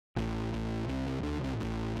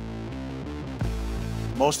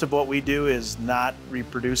Most of what we do is not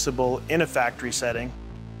reproducible in a factory setting.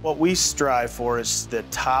 What we strive for is the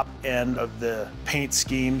top end of the paint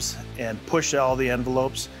schemes and push all the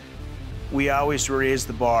envelopes. We always raise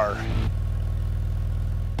the bar.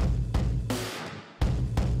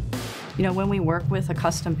 You know, when we work with a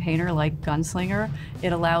custom painter like Gunslinger,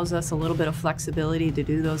 it allows us a little bit of flexibility to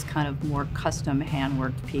do those kind of more custom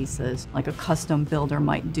hand-worked pieces, like a custom builder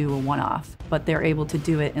might do a one-off, but they're able to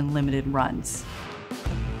do it in limited runs.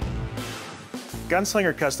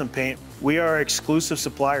 Gunslinger Custom Paint, we are an exclusive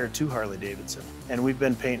supplier to Harley Davidson, and we've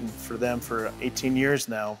been painting for them for 18 years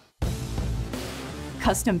now.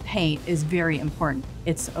 Custom paint is very important.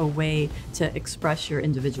 It's a way to express your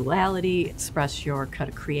individuality, express your kind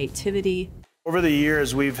of creativity. Over the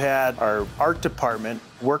years, we've had our art department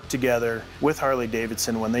work together with Harley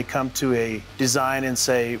Davidson when they come to a design and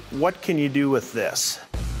say, what can you do with this?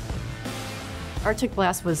 Arctic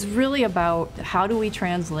Blast was really about how do we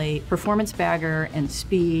translate performance bagger and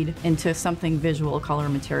speed into something visual, color,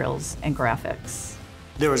 materials, and graphics.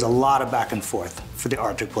 There was a lot of back and forth for the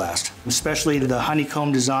Arctic Blast, especially the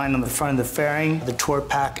honeycomb design on the front of the fairing, the tour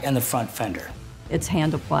pack, and the front fender. It's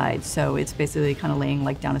hand applied, so it's basically kind of laying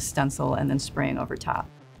like down a stencil and then spraying over top.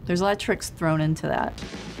 There's a lot of tricks thrown into that.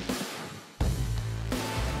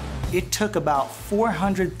 It took about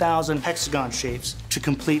 400,000 hexagon shapes to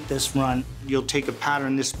complete this run. You'll take a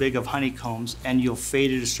pattern this big of honeycombs and you'll fade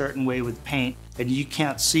it a certain way with paint, and you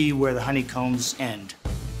can't see where the honeycombs end.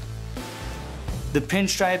 The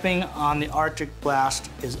pinstriping on the Arctic Blast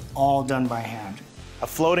is all done by hand. A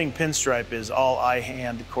floating pinstripe is all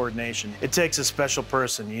eye-hand coordination. It takes a special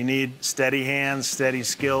person. You need steady hands, steady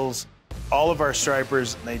skills. All of our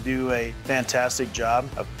stripers, they do a fantastic job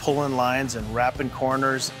of pulling lines and wrapping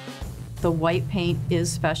corners. The white paint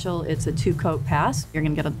is special. It's a two-coat pass. You're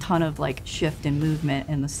gonna get a ton of like shift and movement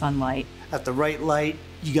in the sunlight. At the right light,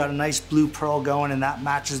 you got a nice blue pearl going, and that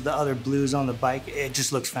matches the other blues on the bike. It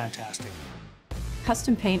just looks fantastic.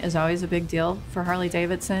 Custom paint is always a big deal for Harley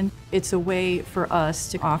Davidson. It's a way for us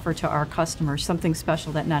to offer to our customers something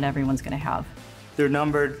special that not everyone's gonna have. They're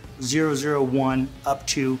numbered 001 up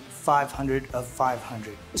to 500 of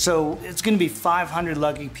 500. So it's gonna be 500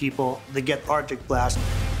 lucky people that get Arctic Blast.